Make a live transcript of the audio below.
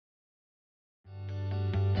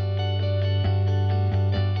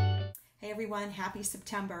everyone, happy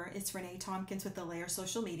September. It's Renee Tompkins with the LAER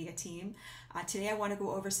social media team. Today I want to go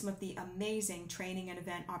over some of the amazing training and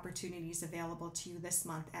event opportunities available to you this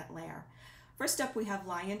month at LAER. First up, we have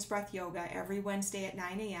Lion's Breath Yoga every Wednesday at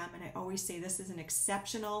 9 a.m. and I always say this is an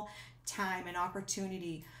exceptional time and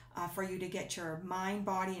opportunity for you to get your mind,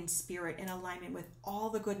 body, and spirit in alignment with all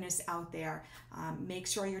the goodness out there. Make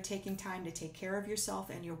sure you're taking time to take care of yourself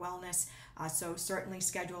and your wellness, so certainly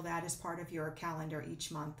schedule that as part of your calendar each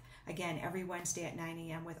month. Again, every Wednesday at 9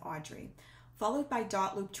 a.m. with Audrey. Followed by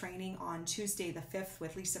Dot Loop training on Tuesday the 5th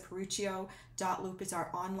with Lisa Paruccio. Dot Loop is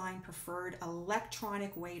our online preferred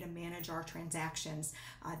electronic way to manage our transactions.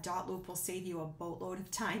 Dot Loop will save you a boatload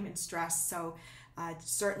of time and stress, so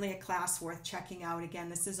certainly a class worth checking out. Again,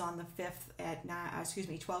 this is on the 5th at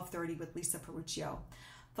 12:30 with Lisa Paruccio.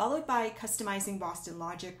 Followed by Customizing Boston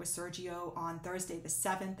Logic with Sergio on Thursday the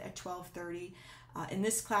 7th at 12:30. And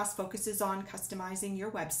this class focuses on customizing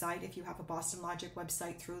your website if you have a Boston Logic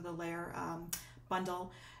website through the LAER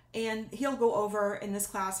bundle. And he'll go over in this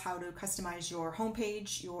class how to customize your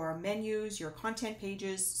homepage, your menus, your content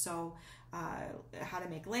pages, so how to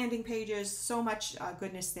make landing pages, so much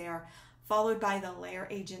goodness there. Followed by the LAER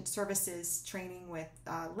Agent Services training with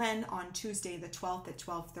Len on Tuesday the 12th at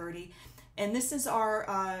 12:30. And this is our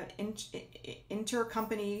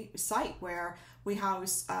intercompany site where we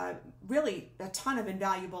house really a ton of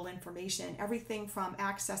invaluable information, everything from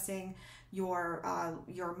accessing your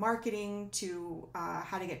marketing to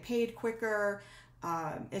how to get paid quicker,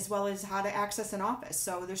 as well as how to access an office.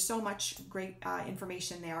 So there's so much great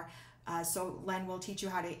information there. So Len will teach you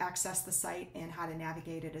how to access the site and how to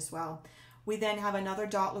navigate it as well. We then have another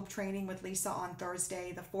Dot Loop training with Lisa on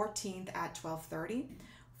Thursday the 14th at 12:30.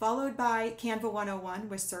 Followed by Canva 101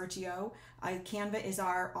 with Sergio. Canva is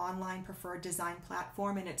our online preferred design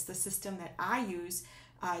platform, and it's the system that I use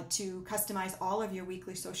to customize all of your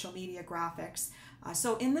weekly social media graphics.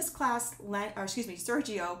 So in this class,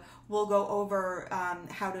 Sergio will go over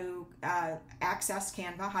how to access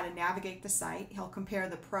Canva, how to navigate the site. He'll compare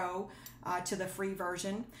the Pro to the free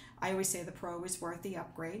version. I always say the Pro is worth the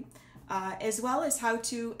upgrade. As well as how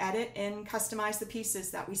to edit and customize the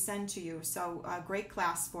pieces that we send to you. So a great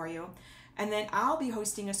class for you. And then I'll be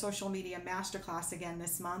hosting a social media masterclass again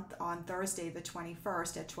this month on Thursday the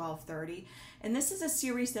 21st at 12:30. And this is a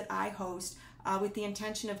series that I host with the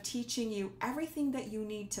intention of teaching you everything that you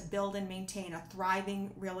need to build and maintain a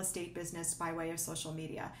thriving real estate business by way of social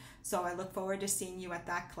media. So I look forward to seeing you at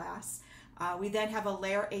that class. We then have a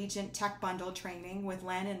LAER Agent Tech Bundle training with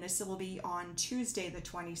Len, and this will be on Tuesday the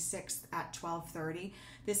 26th at 12:30.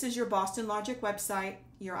 This is your Boston Logic website,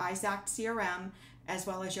 your Isaac CRM, as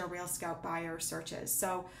well as your Real Scout buyer searches.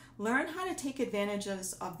 So learn how to take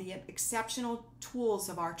advantages of the exceptional tools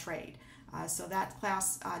of our trade. So that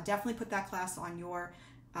class, definitely put that class on your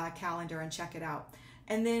calendar and check it out.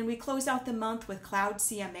 And then we close out the month with Cloud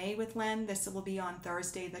CMA with Len. This will be on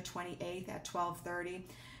Thursday the 28th at 12:30.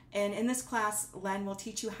 And in this class, Len will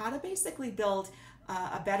teach you how to basically build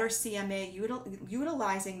a better CMA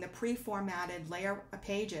utilizing the pre-formatted LAER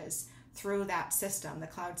pages through that system, the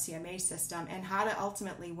Cloud CMA system, and how to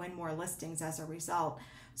ultimately win more listings as a result.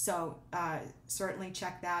 So certainly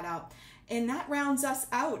check that out. And that rounds us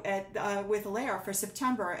out with LAER for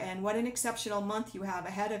September. And what an exceptional month you have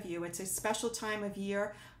ahead of you. It's a special time of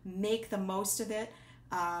year. Make the most of it.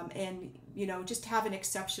 And just have an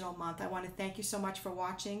exceptional month. I want to thank you so much for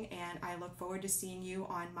watching, and I look forward to seeing you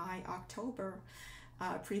on my October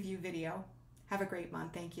preview video. Have a great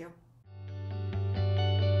month. Thank you.